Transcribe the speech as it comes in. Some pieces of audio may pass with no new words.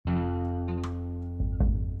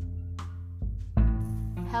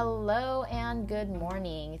Hello and good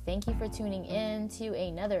morning. Thank you for tuning in to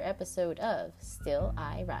another episode of Still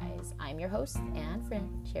I Rise. I'm your host and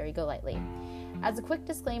friend, Sherry Golightly. As a quick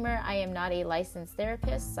disclaimer, I am not a licensed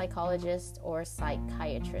therapist, psychologist, or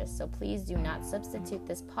psychiatrist, so please do not substitute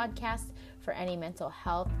this podcast for any mental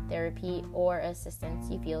health, therapy, or assistance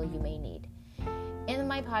you feel you may need. In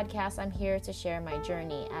my podcast, I'm here to share my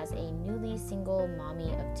journey as a newly single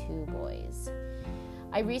mommy of 2 boys.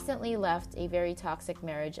 I recently left a very toxic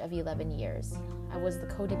marriage of 11 years. I was the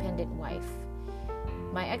codependent wife.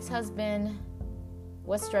 My ex-husband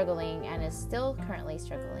was struggling and is still currently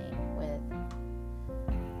struggling with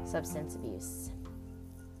substance abuse.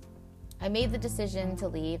 I made the decision to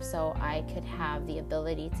leave so I could have the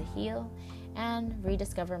ability to heal and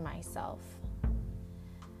rediscover myself.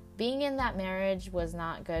 Being in that marriage was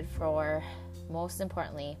not good for, most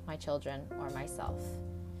importantly, my children or myself.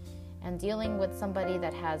 And dealing with somebody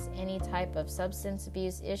that has any type of substance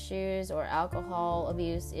abuse issues or alcohol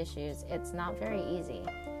abuse issues, it's not very easy.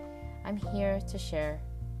 I'm here to share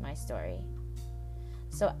my story.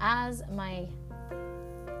 So as my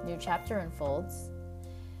new chapter unfolds,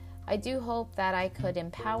 I do hope that I could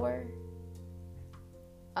empower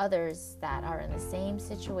others that are in the same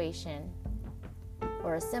situation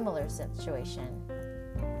or a similar situation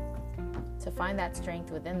to find that strength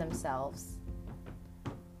within themselves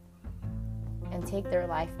and take their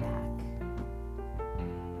life back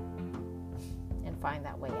and find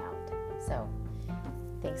that way out. So,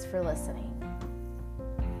 thanks for listening.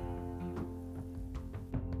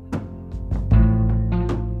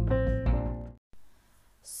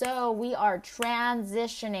 So, we are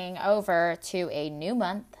transitioning over to a new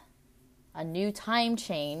month, a new time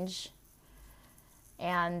change,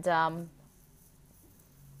 and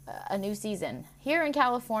a new season. Here in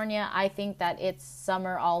California, I think that it's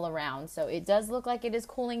summer all around. So it does look like it is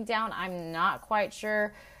cooling down. I'm not quite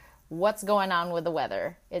sure what's going on with the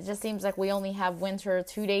weather. It just seems like we only have winter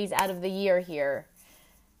 2 days out of the year here.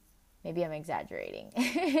 Maybe I'm exaggerating.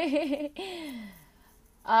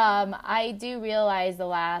 I do realize the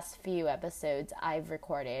last few episodes I've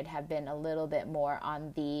recorded have been a little bit more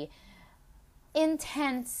on the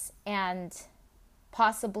intense and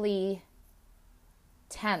possibly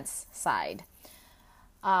tense side.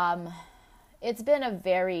 It's been a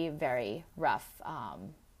very, very rough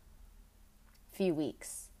few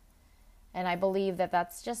weeks. And I believe that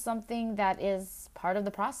that's just something that is part of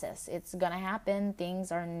the process. It's going to happen.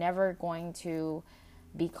 Things are never going to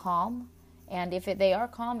be calm. And if they are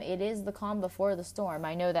calm, it is the calm before the storm.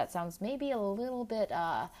 I know that sounds maybe a little bit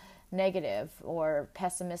negative or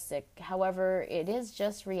pessimistic. However, it is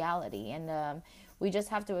just reality. And we just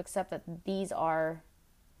have to accept that these are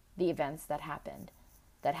the events that happen.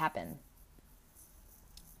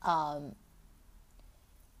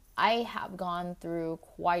 I have gone through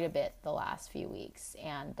quite a bit the last few weeks,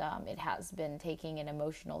 and it has been taking an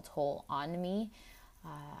emotional toll on me.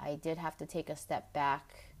 I did have to take a step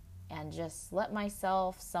back and just let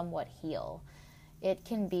myself somewhat heal. It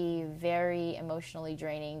can be very emotionally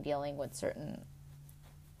draining dealing with certain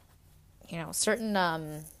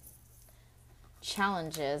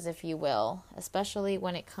challenges, if you will, especially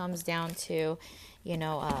when it comes down to,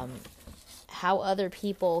 how other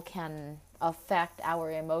people can affect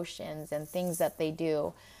our emotions and things that they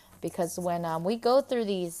do. Because when we go through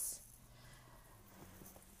these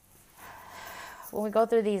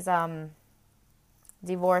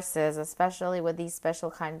divorces, especially with these special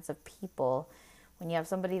kinds of people, when you have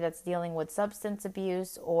somebody that's dealing with substance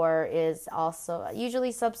abuse or is also,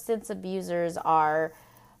 usually substance abusers are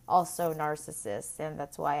also narcissists, and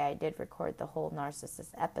that's why I did record the whole narcissist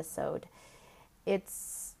episode.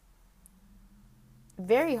 It's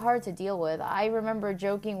very hard to deal with. I remember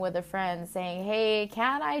joking with a friend saying, hey,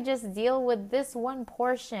 can't I just deal with this one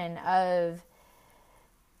portion of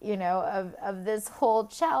this whole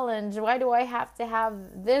challenge? Why do I have to have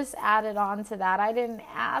this added on to that? I didn't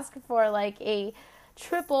ask for like a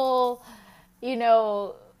triple,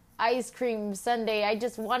 ice cream sundae. I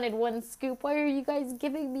just wanted 1 scoop. Why are you guys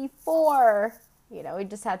giving me 4? We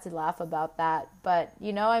just had to laugh about that. But,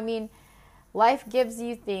 life gives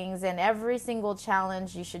you things, and every single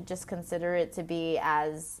challenge, you should just consider it to be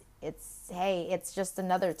as it's just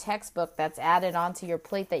another textbook that's added onto your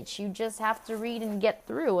plate that you just have to read and get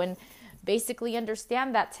through and basically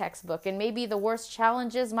understand that textbook. And maybe the worst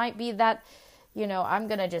challenges might be that, I'm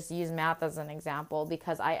going to just use math as an example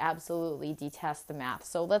because I absolutely detest the math.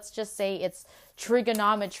 So let's just say it's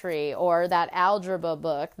trigonometry or that algebra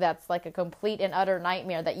book that's like a complete and utter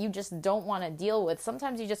nightmare that you just don't want to deal with.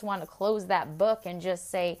 Sometimes you just want to close that book and just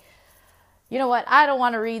say, you know what, I don't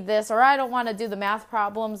want to read this, or I don't want to do the math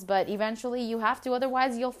problems, but eventually you have to,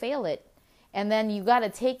 otherwise you'll fail it. And then you got to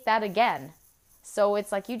take that again. So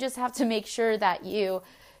it's like you just have to make sure that you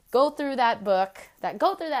go through that book,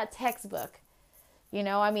 go through that textbook. You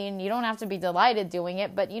know, I mean, you don't have to be delighted doing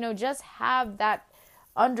it, but, you know, just have that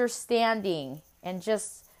understanding and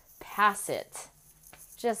just pass it.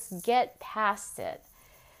 Just get past it.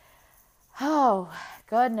 Oh,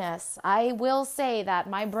 goodness. I will say that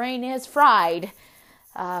my brain is fried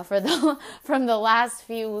from the last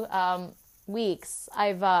few weeks.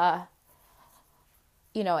 I've,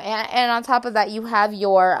 you know, and on top of that, you have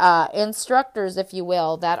your instructors, if you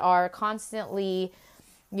will, that are constantly,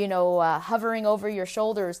 you know, hovering over your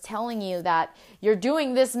shoulders, telling you that you're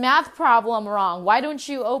doing this math problem wrong. Why don't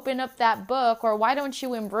you open up that book, or why don't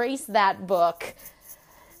you embrace that book?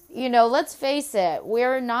 You know, let's face it,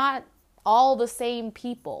 we're not all the same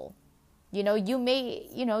people. You know,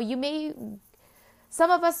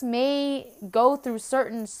 some of us may go through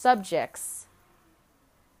certain subjects,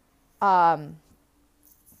 like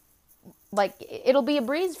it'll be a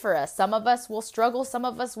breeze for us. Some of us will struggle. Some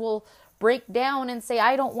of us will break down and say,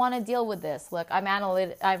 I don't want to deal with this. Look,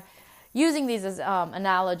 I'm using these as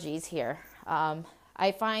analogies here.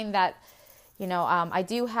 I find that, you know, I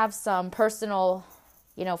do have some personal,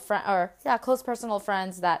 you know, close personal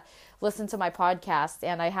friends that listen to my podcast,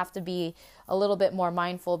 and I have to be a little bit more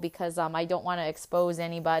mindful because I don't want to expose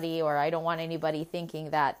anybody, or I don't want anybody thinking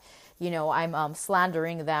that, you know, I'm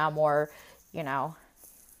slandering them, or, you know.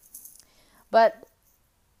 But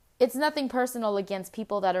it's nothing personal against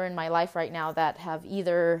people that are in my life right now that have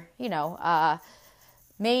either, you know,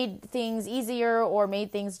 made things easier or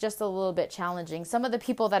made things just a little bit challenging. Some of the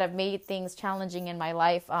people that have made things challenging in my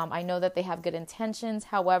life, I know that they have good intentions.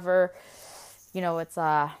 However, you know,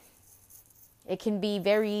 it can be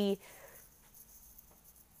very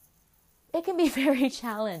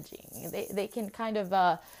challenging. They can kind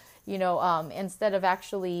of, you know, instead of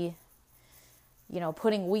actually, you know,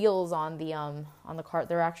 putting wheels on the cart,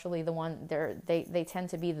 they're actually they tend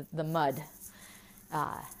to be the mud,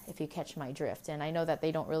 if you catch my drift. And I know that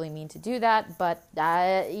they don't really mean to do that, but,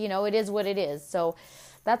 you know, it is what it is. So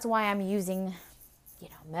that's why I'm using, you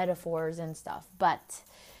know, metaphors and stuff. But,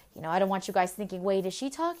 you know, I don't want you guys thinking, wait, is she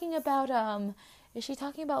talking about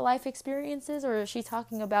life experiences, or is she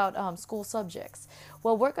talking about school subjects?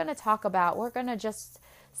 Well, we're going to just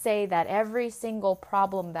say that every single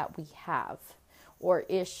problem that we have or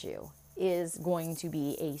issue is going to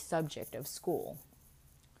be a subject of school.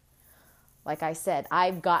 Like I said,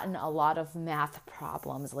 I've gotten a lot of math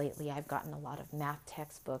problems lately. I've gotten a lot of math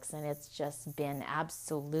textbooks, and it's just been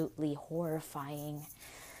absolutely horrifying.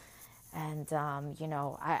 And, you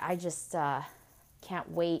know, I just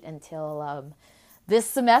can't wait until this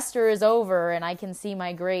semester is over and I can see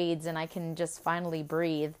my grades and I can just finally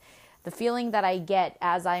breathe. The feeling that I get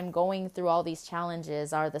as I'm going through all these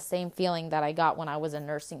challenges are the same feeling that I got when I was in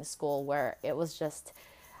nursing school, where it was just,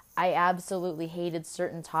 I absolutely hated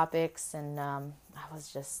certain topics, and I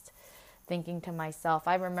was just thinking to myself,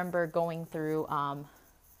 I remember going through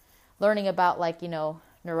learning about, like, you know,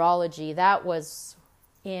 neurology. That was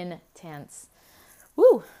intense.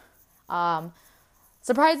 Woo!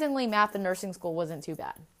 Surprisingly, math in nursing school wasn't too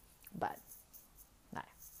bad, but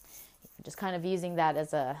just kind of using that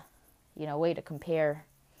as a, you know, way to compare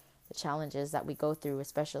the challenges that we go through,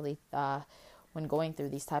 especially when going through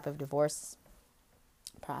these type of divorce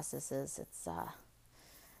processes. It's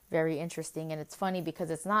very interesting, and it's funny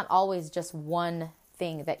because it's not always just one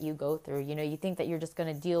thing that you go through. You know, you think that you're just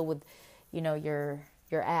going to deal with, you know, your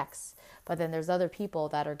ex, but then there's other people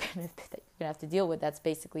that you're going to have to deal with that's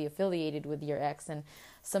basically affiliated with your ex. And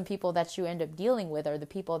some people that you end up dealing with are the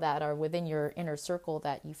people that are within your inner circle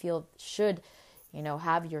that you feel should, you know,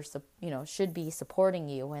 should be supporting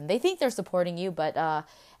you, and they think they're supporting you, but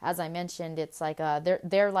as I mentioned, it's like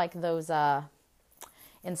they're like those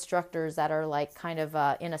instructors that are like kind of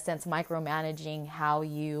in a sense micromanaging how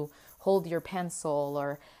you hold your pencil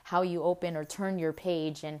or how you open or turn your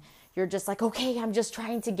page, and you're just like, okay, I'm just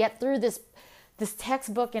trying to get through this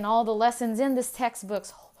textbook and all the lessons in this textbook.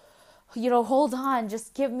 You know, hold on,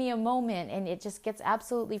 just give me a moment, and it just gets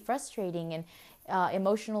absolutely frustrating and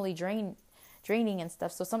emotionally draining and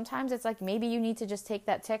stuff. So sometimes it's like maybe you need to just take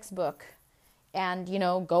that textbook and, you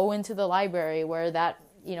know, go into the library where that,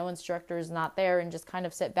 you know, instructor is not there, and just kind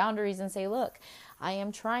of set boundaries and say, look, I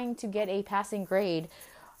am trying to get a passing grade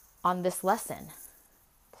on this lesson.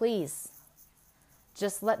 Please,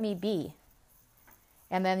 just let me be.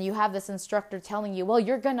 And then you have this instructor telling you, well,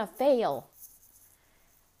 you're going to fail.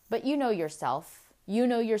 But you know yourself, you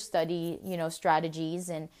know your study, you know, strategies,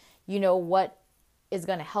 and you know what is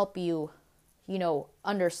going to help you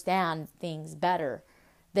understand things better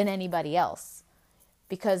than anybody else,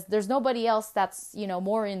 because there's nobody else that's,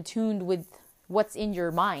 more in tune with what's in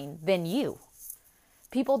your mind than you.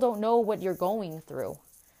 People don't know what you're going through.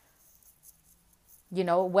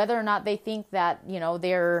 Whether or not they think that,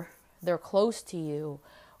 they're close to you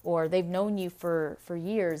or they've known you for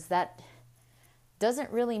years, that doesn't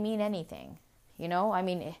really mean anything.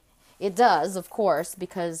 It does, of course,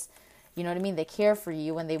 because, they care for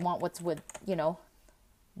you and they want what's with,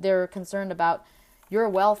 they're concerned about your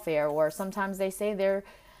welfare, or sometimes they say they're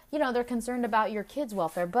concerned about your kids'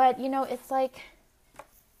 welfare. But, it's like,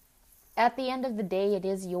 at the end of the day, it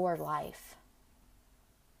is your life.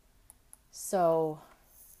 So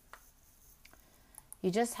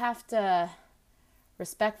you just have to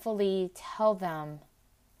respectfully tell them,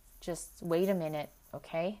 just wait a minute,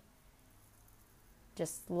 okay?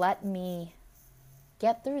 Just let me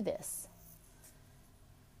get through this.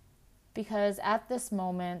 Because at this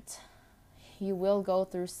moment, you will go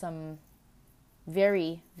through some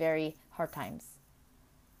very, very hard times.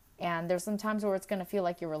 And there's some times where it's going to feel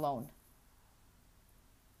like you're alone.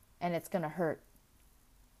 And it's going to hurt.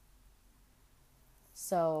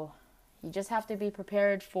 So you just have to be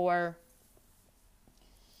prepared for,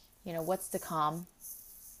 what's to come.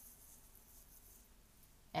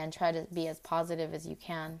 And try to be as positive as you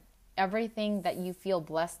can. Everything that you feel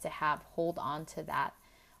blessed to have, hold on to that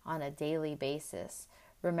on a daily basis.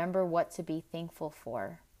 Remember what to be thankful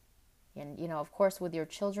for. And, of course, with your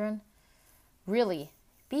children, really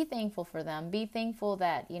be thankful for them. Be thankful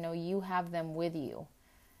that, you have them with you.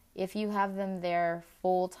 If you have them there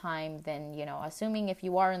full time, then, assuming if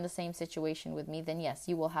you are in the same situation with me, then yes,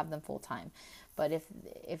 you will have them full time. But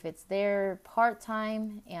if it's there part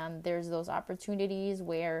time and there's those opportunities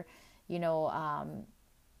where,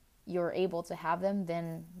 you're able to have them,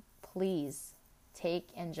 then please take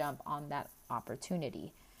and jump on that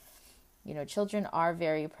opportunity. Children are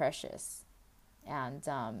very precious. And,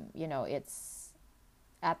 it's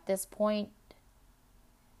at this point,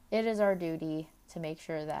 it is our duty to make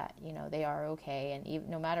sure that, they are okay. And even,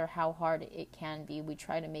 no matter how hard it can be, we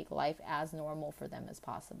try to make life as normal for them as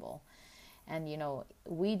possible. And,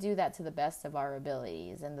 we do that to the best of our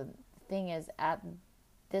abilities. And the thing is, at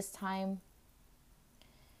this time,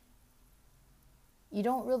 you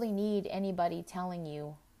don't really need anybody telling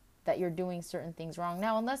you that you're doing certain things wrong.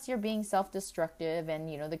 Now, unless you're being self-destructive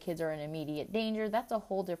and, the kids are in immediate danger, that's a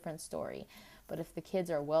whole different story. But if the kids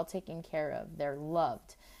are well taken care of, they're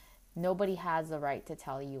loved, nobody has the right to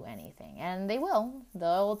tell you anything. And they will.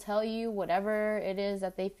 They'll tell you whatever it is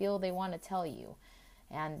that they feel they want to tell you.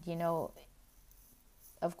 And,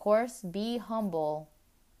 of course, be humble.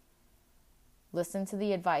 Listen to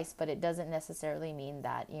the advice, but it doesn't necessarily mean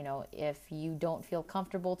that, if you don't feel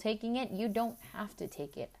comfortable taking it, you don't have to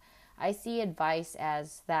take it. I see advice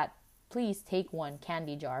as that, please take one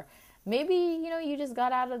candy jar. Maybe, you just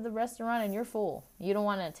got out of the restaurant and you're full. You don't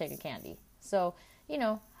want to take a candy. So,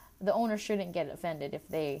 the owner shouldn't get offended if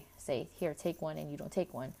they say, here, take one, and you don't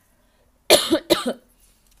take one.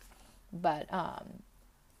 But,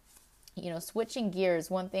 switching gears,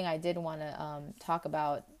 one thing I did want to talk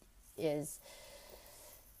about is,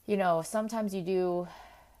 sometimes you do,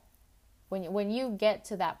 when you get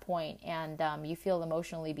to that point and you feel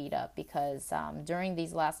emotionally beat up, because during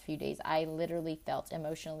these last few days, I literally felt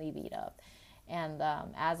emotionally beat up. And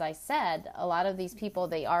as I said, a lot of these people,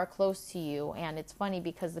 they are close to you. And it's funny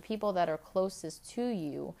because the people that are closest to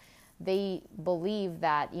you, they believe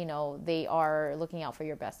that, they are looking out for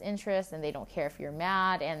your best interest, and they don't care if you're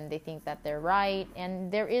mad, and they think that they're right.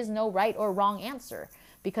 And there is no right or wrong answer,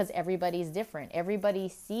 because everybody's different. Everybody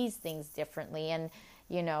sees things differently. And,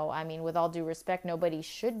 with all due respect, nobody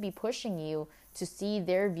should be pushing you to see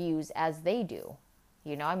their views as they do.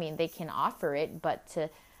 They can offer it, but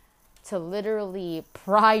to literally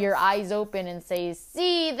pry your eyes open and say,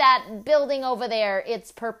 see that building over there,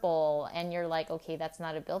 it's purple. And you're like, okay, that's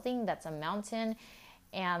not a building, that's a mountain.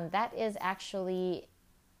 And that is actually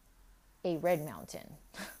a red mountain.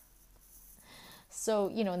 So,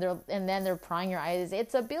 and then they're prying your eyes.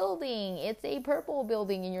 It's a building. It's a purple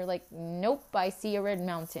building. And you're like, nope, I see a red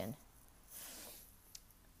mountain.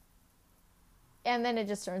 And then it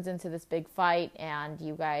just turns into this big fight, and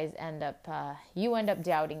you guys end up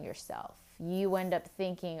doubting yourself. You end up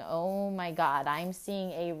thinking, oh my God, I'm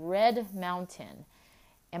seeing a red mountain.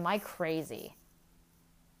 Am I crazy?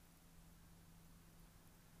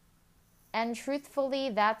 And truthfully,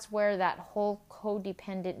 that's where that whole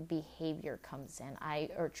codependent behavior comes in,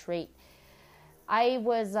 trait. I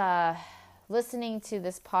was listening to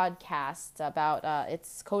this podcast about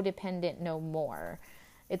It's Codependent No More.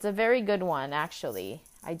 It's a very good one, actually.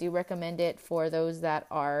 I do recommend it for those that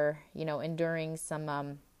are, enduring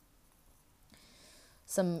some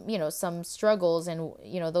some struggles, and,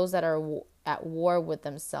 those that are at war with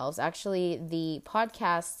themselves. Actually, the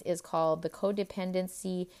podcast is called the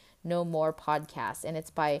Codependency No More Podcast, and it's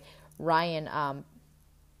by Ryan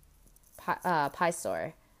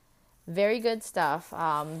Pysor. Very good stuff.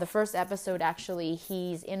 The first episode, actually,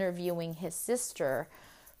 he's interviewing his sister,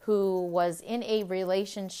 who was in a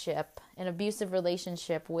relationship, an abusive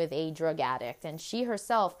relationship with a drug addict. And she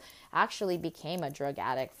herself actually became a drug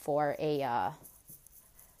addict for a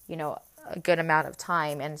good amount of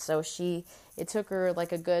time. And so it took her like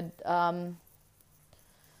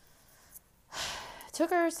took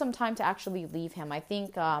her some time to actually leave him. I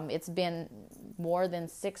think it's been more than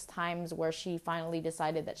 6 times where she finally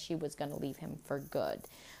decided that she was going to leave him for good.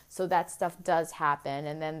 So that stuff does happen.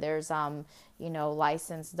 And then there's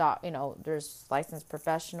licensed there's licensed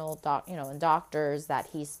professional and doctors that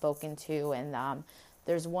he's spoken to, and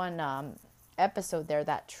there's one episode there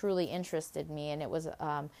that truly interested me, and it was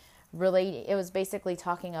it was basically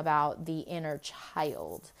talking about the inner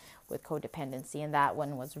child with codependency, and that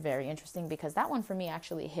one was very interesting because that one for me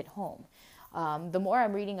actually hit home. The more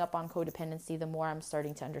I'm reading up on codependency, the more I'm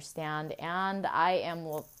starting to understand, and I am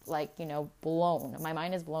blown. My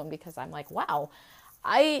mind is blown because I'm like, wow,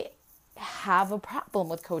 I have a problem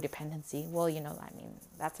with codependency. Well,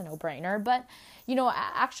 that's a no-brainer, but,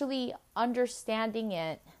 actually understanding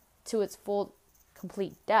it to its full,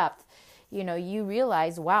 complete depth, you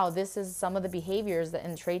realize, wow, this is some of the behaviors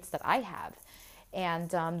and traits that I have.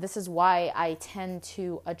 And this is why I tend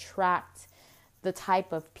to attract the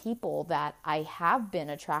type of people that I have been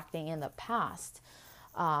attracting in the past.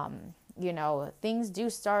 Things do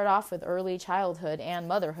start off with early childhood and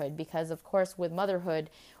motherhood, because of course with motherhood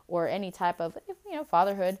or any type of,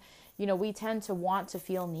 fatherhood, we tend to want to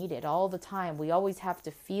feel needed all the time. We always have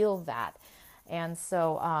to feel that. And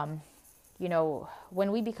so,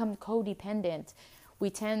 when we become codependent, we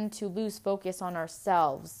tend to lose focus on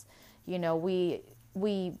ourselves. We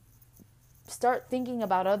start thinking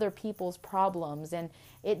about other people's problems, and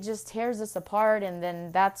it just tears us apart. And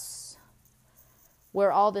then that's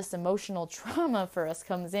where all this emotional trauma for us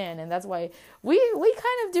comes in. And that's why we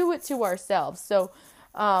kind of do it to ourselves. So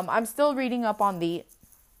I'm still reading up on the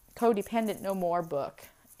Codependent No More book,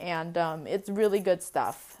 and it's really good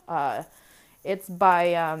stuff. It's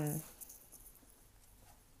by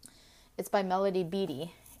Melody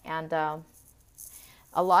Beattie, and a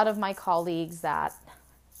lot of my colleagues that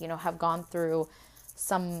have gone through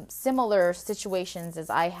some similar situations as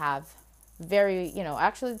I have,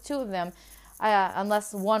 actually 2 of them,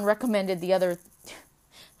 unless one recommended the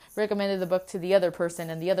book to the other person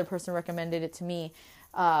and the other person recommended it to me,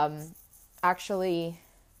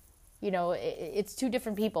 it's 2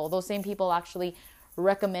 different people. Those same people actually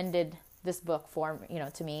recommended this book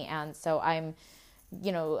to me, and so I'm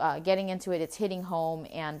getting into it. It's hitting home,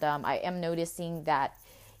 and I am noticing that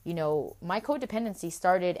my codependency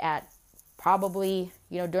started at probably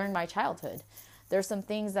during my childhood. There's some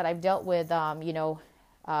things that I've dealt with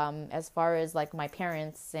as far as like my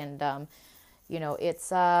parents, and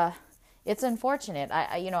it's unfortunate.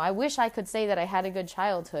 I wish I could say that I had a good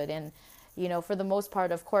childhood, and for the most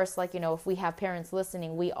part, of course, if we have parents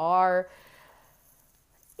listening, we are,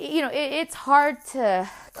 it's hard to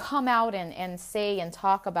come out and say and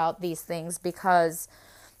talk about these things, because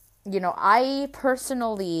I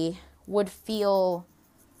personally would feel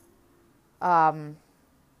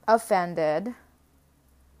offended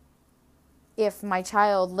if my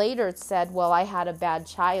child later said, well, I had a bad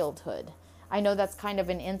childhood. I know that's kind of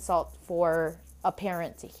an insult for a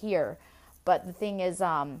parent to hear, but the thing is,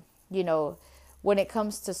 when it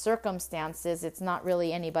comes to circumstances, it's not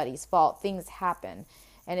really anybody's fault. Things happen,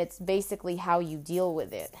 and it's basically how you deal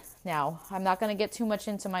with it. Now, I'm not going to get too much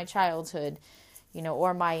into my childhood,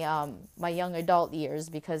 or my young adult years,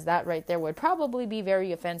 because that right there would probably be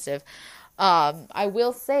very offensive. I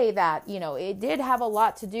will say that, it did have a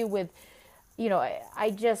lot to do with,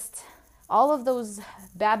 all of those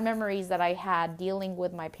bad memories that I had dealing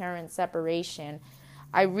with my parents' separation.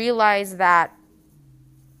 I realized that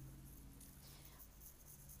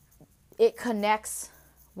it connects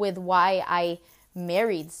with why I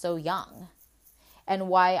married so young, and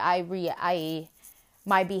why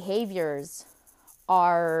my behaviors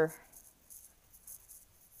are,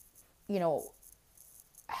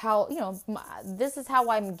 this is how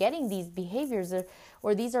I'm getting these behaviors,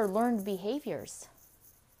 or these are learned behaviors.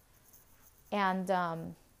 And,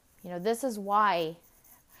 this is why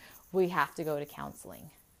we have to go to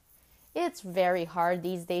counseling. It's very hard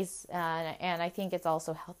these days, and I think it's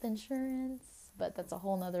also health insurance. but that's a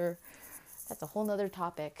whole nother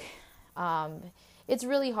topic. It's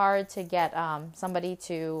really hard to get somebody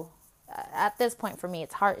to, at this point for me,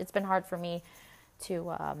 it's been hard for me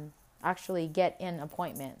to actually get an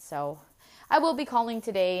appointment. So I will be calling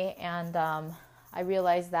today, and I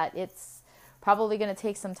realize that it's probably going to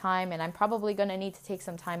take some time, and I'm probably going to need to take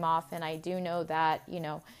some time off. And I do know that,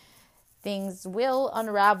 things will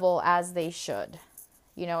unravel as they should,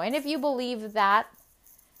 and if you believe that,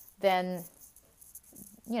 then,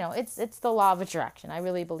 it's the law of attraction. I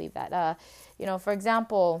really believe that. For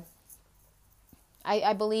example,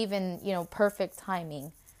 I believe in, perfect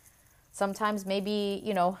timing. Sometimes maybe,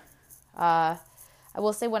 I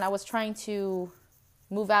will say when I was trying to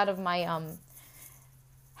move out of my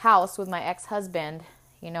house with my ex-husband,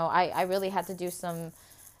 I really had to do some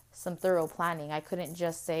thorough planning. I couldn't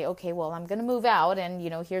just say, okay, well, I'm going to move out and,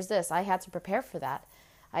 here's this. I had to prepare for that.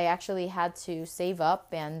 I actually had to save up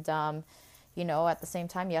and, at the same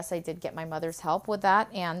time, yes, I did get my mother's help with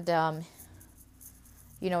that. And,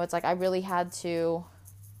 it's like I really had to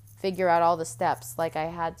figure out all the steps. Like I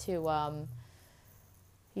had to,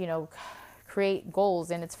 create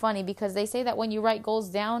goals. And it's funny because they say that when you write goals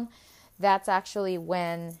down, that's actually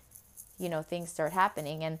when, things start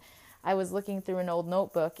happening. And I was looking through an old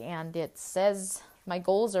notebook and it says my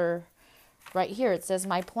goals are right here. It says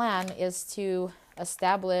my plan is to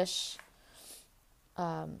establish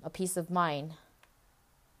a peace of mind,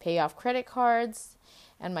 pay off credit cards,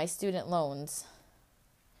 and my student loans.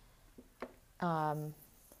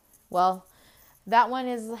 Well,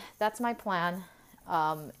 that's my plan.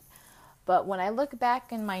 But when I look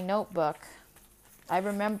back in my notebook, I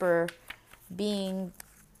remember being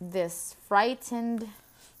this frightened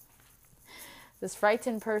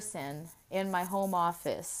person in my home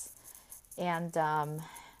office. And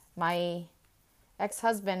my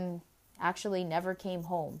ex-husband actually never came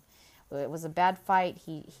home. It was a bad fight.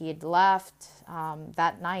 He had left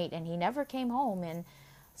that night and he never came home. And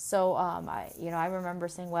so I remember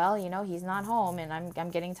saying, well, he's not home and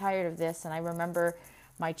I'm getting tired of this. And I remember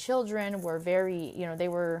my children were very, they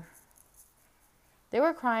were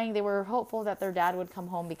crying. They were hopeful that their dad would come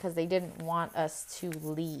home because they didn't want us to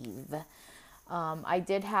leave. I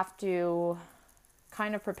did have to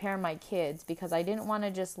kind of prepare my kids because I didn't want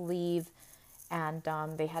to just leave and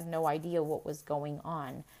they had no idea what was going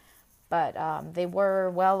on. But they were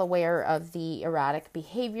well aware of the erratic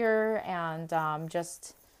behavior and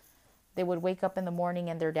they would wake up in the morning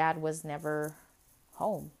and their dad was never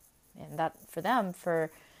home. And that for them,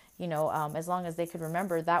 as long as they could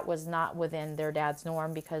remember, that was not within their dad's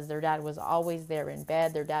norm because their dad was always there in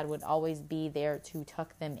bed. Their dad would always be there to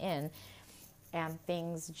tuck them in. And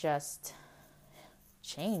things just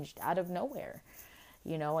changed out of nowhere,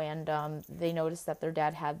 and they noticed that their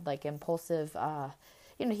dad had like impulsive,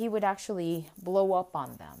 he would actually blow up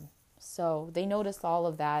on them. So they noticed all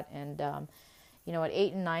of that. And, at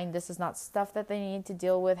 8 and 9, this is not stuff that they need to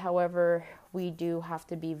deal with. However, we do have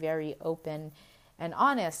to be very open and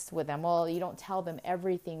honest with them. Well, you don't tell them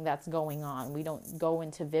everything that's going on. We don't go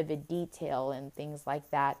into vivid detail and things like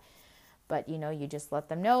that. But, you just let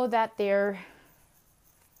them know that their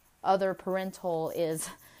other parental is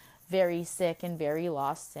very sick and very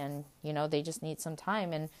lost and, they just need some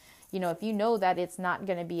time. And, if you know that it's not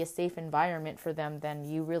going to be a safe environment for them, then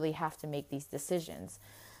you really have to make these decisions.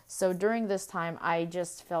 So during this time, I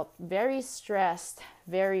just felt very stressed,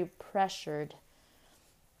 very pressured,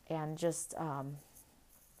 and just I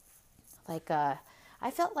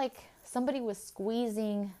felt like somebody was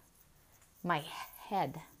squeezing my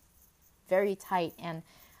head very tight, and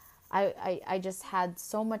I just had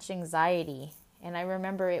so much anxiety. And I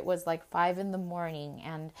remember it was like 5 a.m.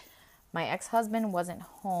 and my ex-husband wasn't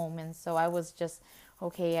home. And so I was just,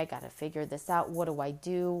 okay, I got to figure this out. What do I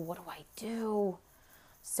do?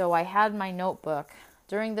 So I had my notebook.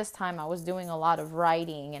 During this time, I was doing a lot of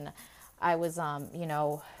writing and I was,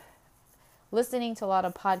 listening to a lot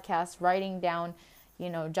of podcasts, writing down,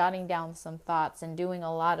 jotting down some thoughts and doing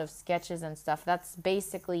a lot of sketches and stuff. That's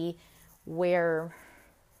basically where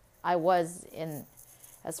I was in,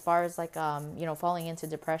 as far as like, falling into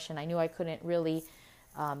depression. I knew I couldn't really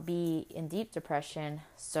be in deep depression.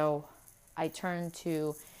 So I turned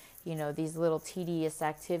to, these little tedious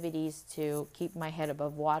activities to keep my head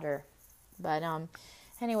above water. But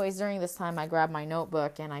anyways, during this time, I grabbed my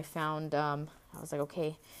notebook and I found, I was like,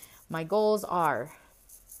 okay, my goals are,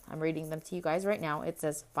 I'm reading them to you guys right now. It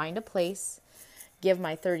says, find a place, give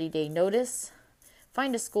my 30-day notice,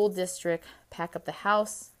 find a school district, pack up the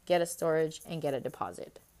house, get a storage, and get a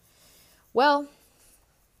deposit. Well,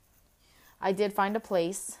 I did find a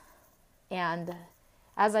place, and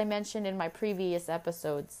as I mentioned in my previous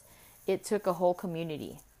episodes, it took a whole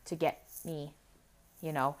community to get me,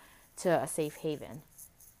 to a safe haven.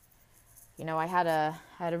 I had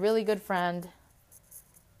a really good friend,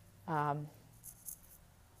 a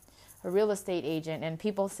real estate agent, and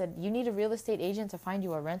people said, you need a real estate agent to find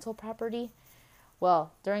you a rental property?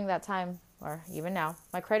 Well, during that time, or even now,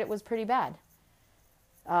 my credit was pretty bad.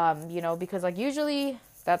 Because usually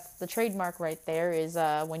that's the trademark right there is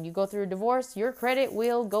when you go through a divorce, your credit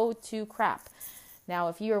will go to crap. Now,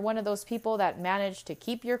 if you are one of those people that managed to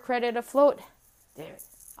keep your credit afloat, dude,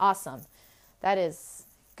 awesome. That is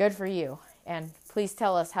good for you. And please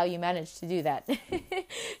tell us how you managed to do that,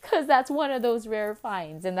 because that's one of those rare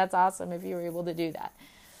finds, and that's awesome if you were able to do that.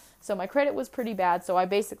 So my credit was pretty bad, so I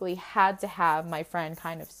basically had to have my friend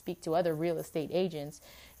kind of speak to other real estate agents,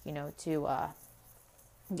 to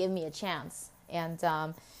give me a chance. And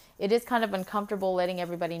it is kind of uncomfortable letting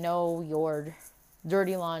everybody know your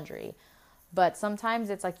dirty laundry, but sometimes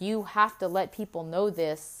it's like you have to let people know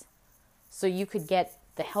this so you could get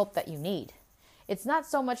the help that you need. It's not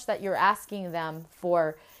so much that you're asking them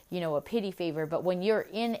for, a pity favor, but when you're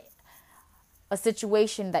in a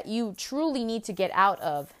situation that you truly need to get out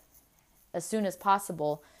of as soon as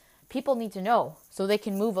possible, people need to know so they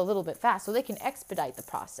can move a little bit fast, so they can expedite the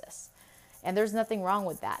process. And there's nothing wrong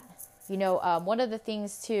with that. One of the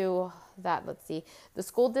things too that, the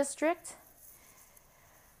school district,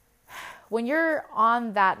 when you're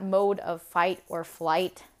on that mode of fight or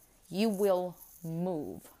flight, you will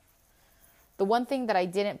move. The one thing that I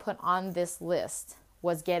didn't put on this list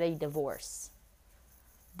was get a divorce.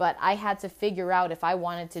 But I had to figure out if I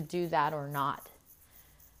wanted to do that or not.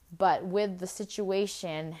 But with the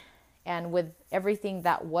situation and with everything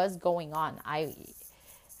that was going on, I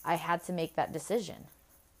had to make that decision.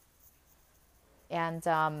 And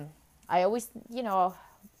I always,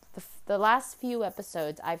 the last few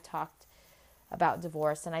episodes I've talked about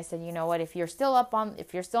divorce, and I said, you know what, if you're still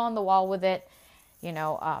on the wall with it,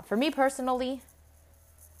 for me personally,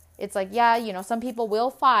 it's like, some people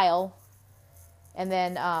will file, and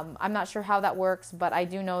then I'm not sure how that works, but I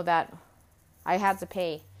do know that I had to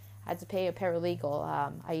pay a paralegal.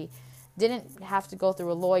 I didn't have to go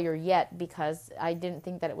through a lawyer yet because I didn't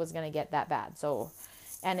think that it was going to get that bad. So,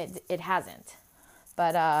 and it hasn't.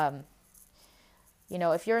 But,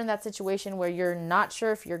 if you're in that situation where you're not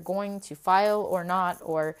sure if you're going to file or not,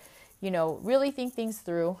 or, really think things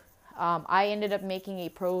through, I ended up making a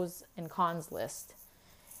pros and cons list,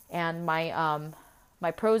 and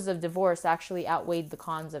my pros of divorce actually outweighed the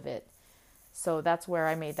cons of it. So that's where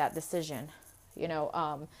I made that decision.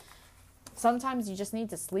 Sometimes you just need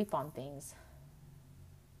to sleep on things.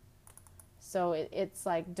 So it's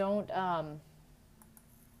like, don't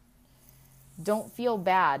feel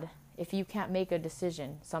bad if you can't make a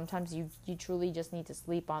decision. Sometimes you truly just need to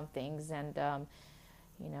sleep on things and,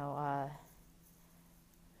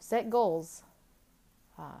 set goals.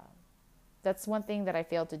 That's one thing that I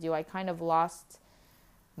failed to do. I kind of lost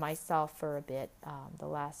myself for a bit the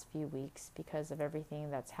last few weeks because of everything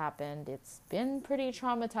that's happened. It's been pretty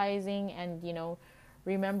traumatizing, and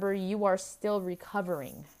remember, you are still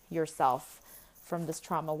recovering yourself from this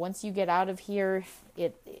trauma. Once you get out of here,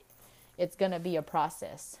 it's going to be a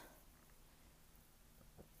process.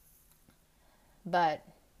 But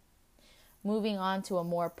moving on to a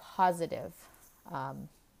more positive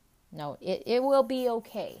note, it will be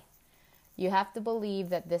okay. You have to believe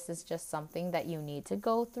that this is just something that you need to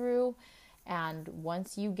go through. And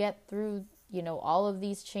once you get through, all of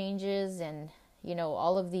these changes and,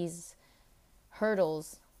 all of these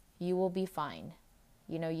hurdles, you will be fine.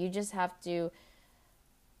 You just have to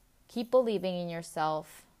keep believing in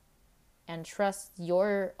yourself and trust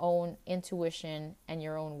your own intuition and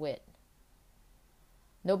your own wit.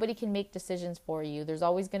 Nobody can make decisions for you. There's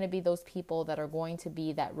always going to be those people that are going to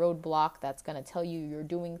be that roadblock that's going to tell you you're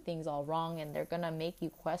doing things all wrong, and they're going to make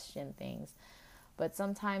you question things. But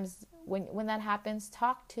sometimes when that happens,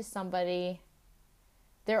 talk to somebody.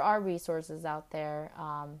 There are resources out there.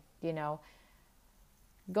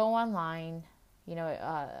 Go online.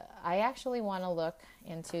 I actually want to look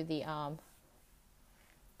into the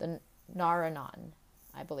Naranon.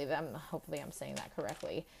 I believe hopefully I'm saying that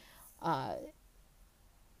correctly.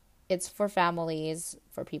 It's for families,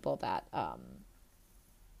 for people that,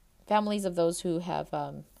 families of those who have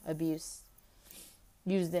used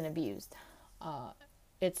and abused.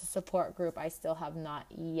 It's a support group I still have not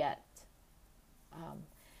yet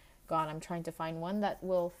gone. I'm trying to find one that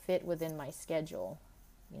will fit within my schedule.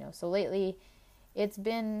 So lately it's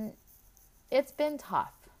been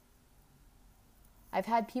tough. I've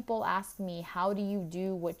had people ask me, how do you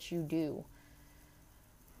do what you do?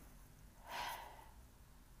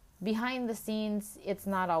 behind the scenes, it's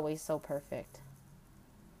not always so perfect.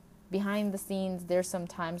 Behind the scenes, there's some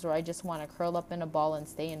times where I just want to curl up in a ball and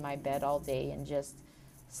stay in my bed all day and just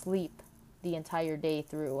sleep the entire day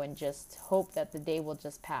through and just hope that the day will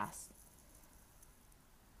just pass.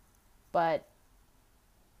 But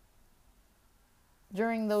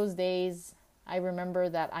during those days, I remember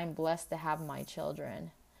that I'm blessed to have my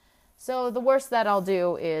children. So the worst that I'll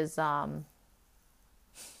do is I'll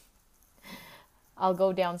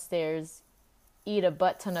go downstairs, eat a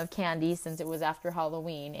butt ton of candy since it was after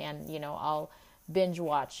Halloween, and, I'll binge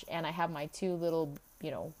watch, and I have my two little,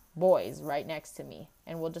 boys right next to me,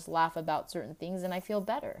 and we'll just laugh about certain things, and I feel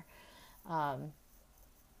better. And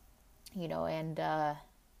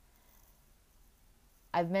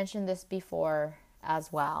I've mentioned this before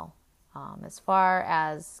as well. As far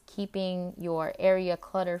as keeping your area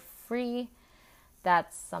clutter free,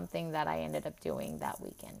 that's something that I ended up doing that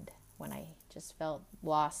weekend when I just felt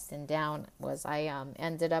lost and down. Was I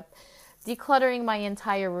ended up decluttering my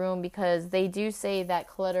entire room, because they do say that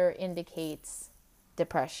clutter indicates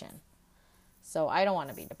depression. So I don't want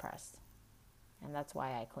to be depressed. And that's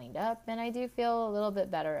why I cleaned up, and I do feel a little bit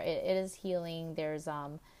better. It is healing. There's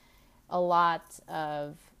a lot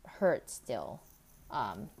of hurt still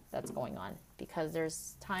that's going on, because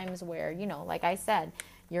there's times where, like I said,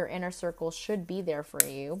 your inner circle should be there for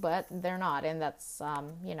you, but they're not. And that's,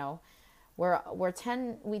 we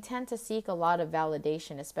tend to seek a lot of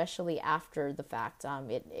validation, especially after the fact.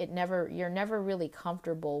 You're never really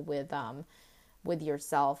comfortable with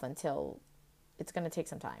yourself until it's going to take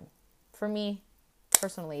some time. For me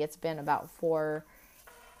personally, it's been about four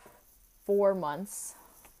months,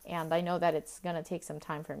 and I know that it's going to take some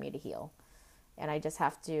time for me to heal. And I just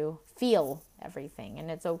have to feel everything. And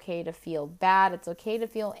it's okay to feel bad. It's okay to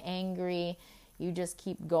feel angry. You just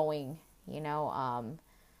keep going,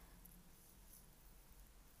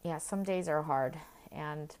 some days are hard.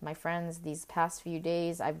 And my friends, these past few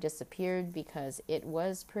days, I've disappeared because it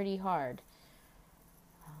was pretty hard.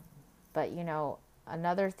 But,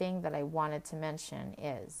 another thing that I wanted to mention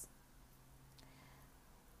is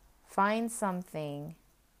find something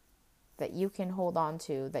that you can hold on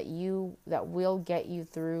to, that will get you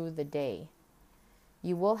through the day.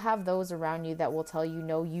 You will have those around you that will tell you,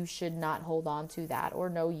 no, you should not hold on to that, or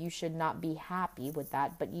no, you should not be happy with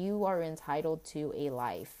that, but you are entitled to a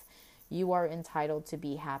life. You are entitled to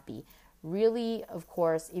be happy. Really, of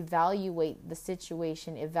course, evaluate the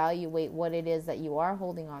situation, evaluate what it is that you are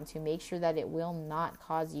holding on to. Make sure that it will not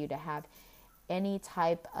cause you to have any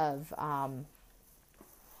type of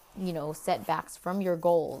setbacks from your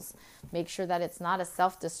goals. Make sure that it's not a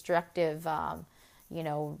self-destructive,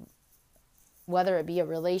 whether it be a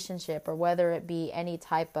relationship or whether it be any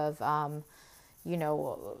type of,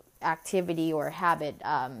 activity or habit.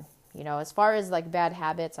 As far as like bad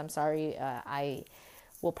habits, I'm sorry, I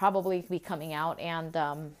will probably be coming out.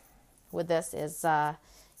 And with this is, I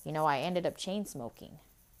ended up chain smoking.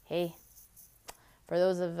 Hey, for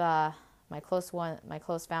those of my close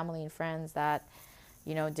family and friends that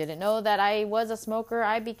didn't know that I was a smoker,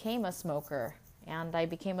 I became a smoker. And I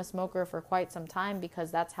became a smoker for quite some time because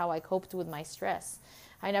that's how I coped with my stress.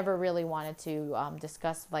 I never really wanted to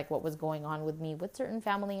discuss like what was going on with me with certain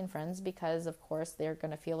family and friends, because of course they're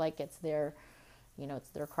going to feel like it's their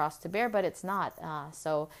cross to bear, but it's not.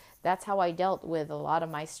 So that's how I dealt with a lot of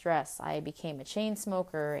my stress. I became a chain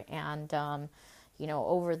smoker, and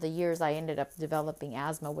over the years I ended up developing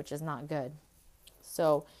asthma, which is not good.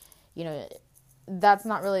 So, that's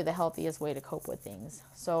not really the healthiest way to cope with things.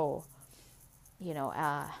 So,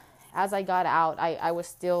 as I got out, I was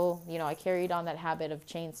still, I carried on that habit of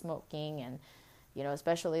chain smoking, and,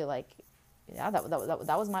 especially like,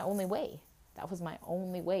 that was my only way. That was my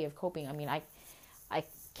only way of coping. I mean, I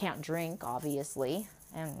can't drink, obviously.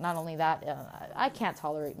 And not only that, I can't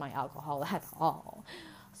tolerate my alcohol at all.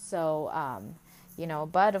 So,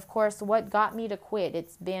 but of course, what got me to quit,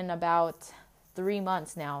 it's been about 3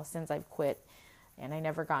 months now since I've quit, and I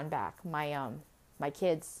never gone back. My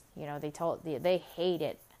kids, they hate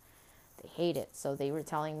it. They hate it. So they were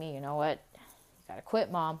telling me, you know what, you gotta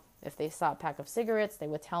quit, Mom. If they saw a pack of cigarettes, they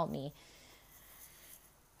would tell me,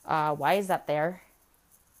 why is that there?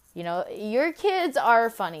 Your kids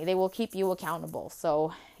are funny. They will keep you accountable.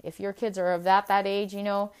 So if your kids are of that age, and,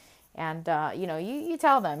 you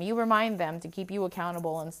tell them, you remind them to keep you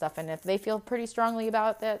accountable and stuff. And if they feel pretty strongly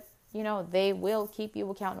about that, they will keep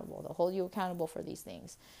you accountable. They'll hold you accountable for these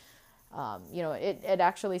things. It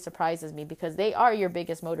actually surprises me because they are your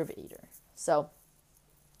biggest motivator. So,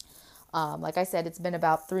 like I said, it's been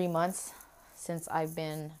about 3 months since I've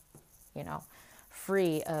been,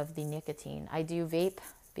 free of the nicotine. I do vape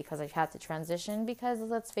because I've had to transition, because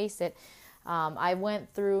let's face it, I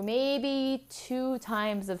went through maybe 2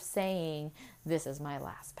 times of saying, this is my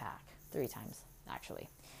last pack. 3 times, actually.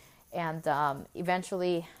 And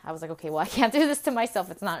eventually I was like, okay, well, I can't do this to myself.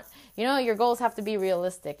 It's not, your goals have to be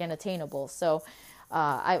realistic and attainable. So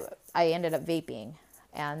I ended up vaping.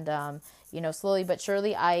 And, slowly but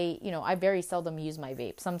surely, I very seldom use my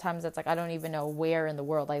vape. Sometimes it's like, I don't even know where in the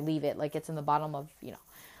world I leave it. Like, it's in the bottom of,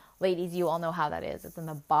 ladies, you all know how that is. It's in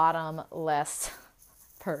the bottomless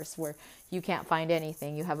purse where you can't find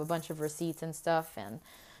anything. You have a bunch of receipts and stuff, and,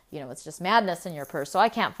 it's just madness in your purse. So I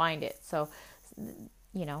can't find it. So,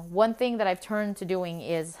 one thing that I've turned to doing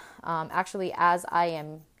is, actually, as I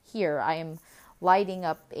am here, I am lighting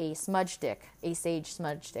up a smudge stick, a sage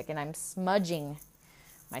smudge stick, and I'm smudging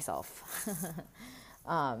myself.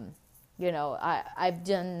 I've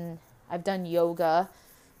done yoga,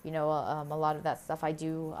 a lot of that stuff. I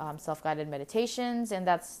do self-guided meditations, and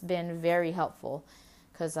that's been very helpful,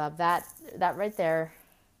 because that right there,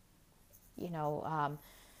 it's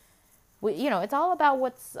all about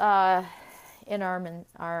what's in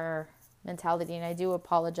our mentality. And I do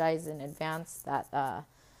apologize in advance that I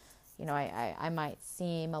might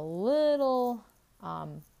seem a little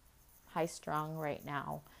high-strung right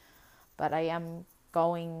now, but I am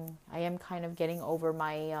kind of getting over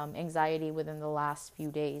my anxiety within the last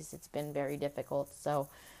few days. It's been very difficult. So,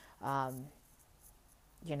 I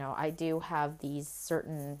do have these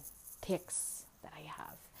certain tics that I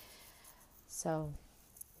have. So,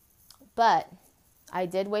 but I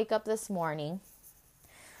did wake up this morning.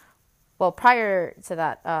 Well, prior to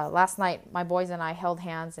that, last night, my boys and I held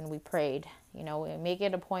hands and we prayed. We make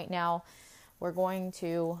it a point now. We're going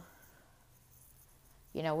to,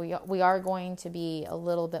 we are going to be a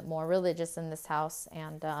little bit more religious in this house.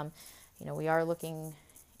 And, we are looking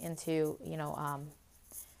into,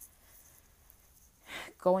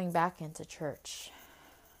 going back into church.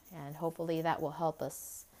 And hopefully that will help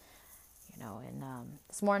us, and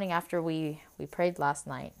this morning after we prayed last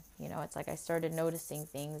night, it's like I started noticing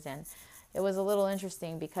things, and it was a little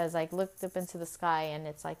interesting because I looked up into the sky, and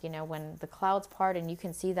it's like, when the clouds part and you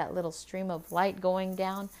can see that little stream of light going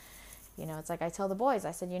down, it's like I tell the boys,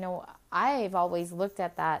 I said, I've always looked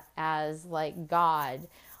at that as like God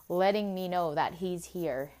letting me know that he's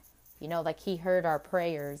here, like he heard our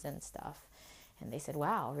prayers and stuff. And they said,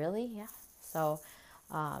 wow, really? Yeah. So,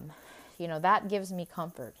 that gives me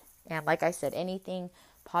comfort. And like I said, anything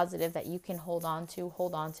positive that you can hold on to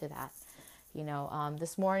that.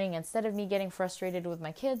 This morning, instead of me getting frustrated with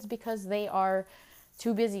my kids because they are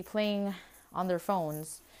too busy playing on their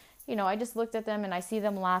phones, I just looked at them and I see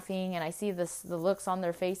them laughing, and I see the looks on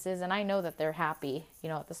their faces, and I know that they're happy,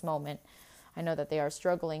 at this moment. I know that they are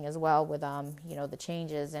struggling as well with, the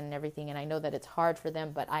changes and everything, and I know that it's hard for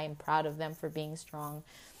them, but I am proud of them for being strong.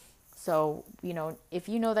 So, if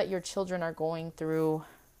you know that your children are going through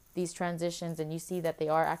these transitions and you see that they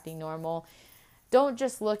are acting normal, don't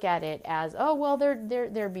just look at it as, oh, well, they're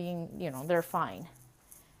being, they're fine.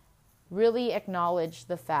 Really acknowledge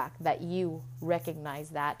the fact that you recognize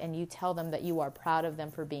that, and you tell them that you are proud of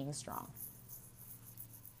them for being strong.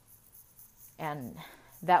 And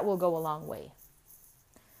that will go a long way.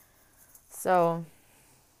 So,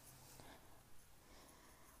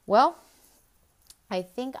 well, I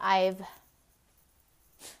think I've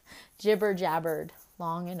jibber-jabbered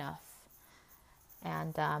long enough.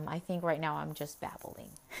 And I think right now I'm just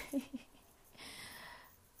babbling.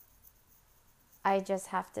 I just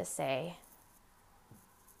have to say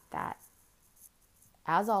that,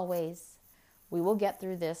 as always, we will get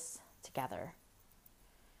through this together.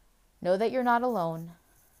 Know that you're not alone.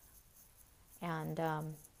 And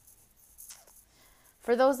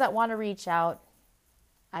for those that want to reach out,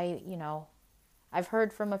 I've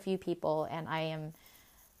heard from a few people, and I am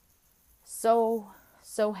so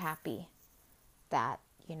happy that,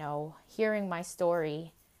 hearing my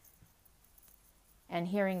story and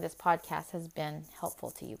hearing this podcast has been helpful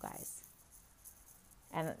to you guys.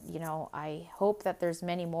 And, I hope that there's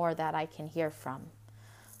many more that I can hear from.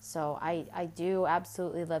 So I do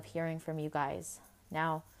absolutely love hearing from you guys.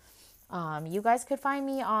 Now, you guys could find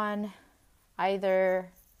me on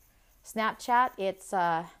either Snapchat, it's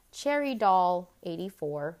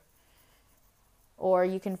CherryDoll84, or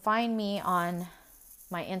you can find me on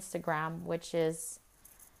my Instagram, which is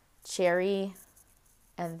Cherry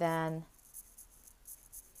and then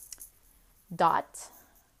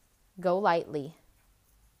 .go lightly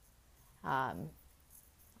on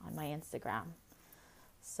my Instagram.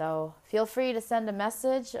 So feel free to send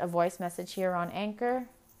a voice message here on Anchor,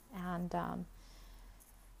 and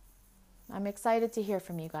I'm excited to hear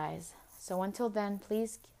from you guys. So until then,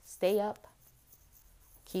 please stay up,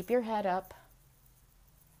 Keep your head up.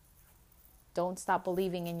 Don't stop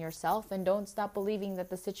believing in yourself, and don't stop believing that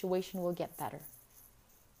the situation will get better,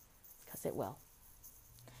 because it will.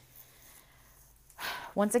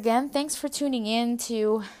 Once again, thanks for tuning in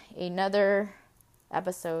to another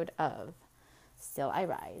episode of Still I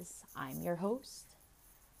Rise. I'm your host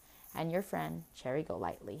and your friend, Cherry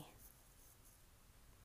Golightly.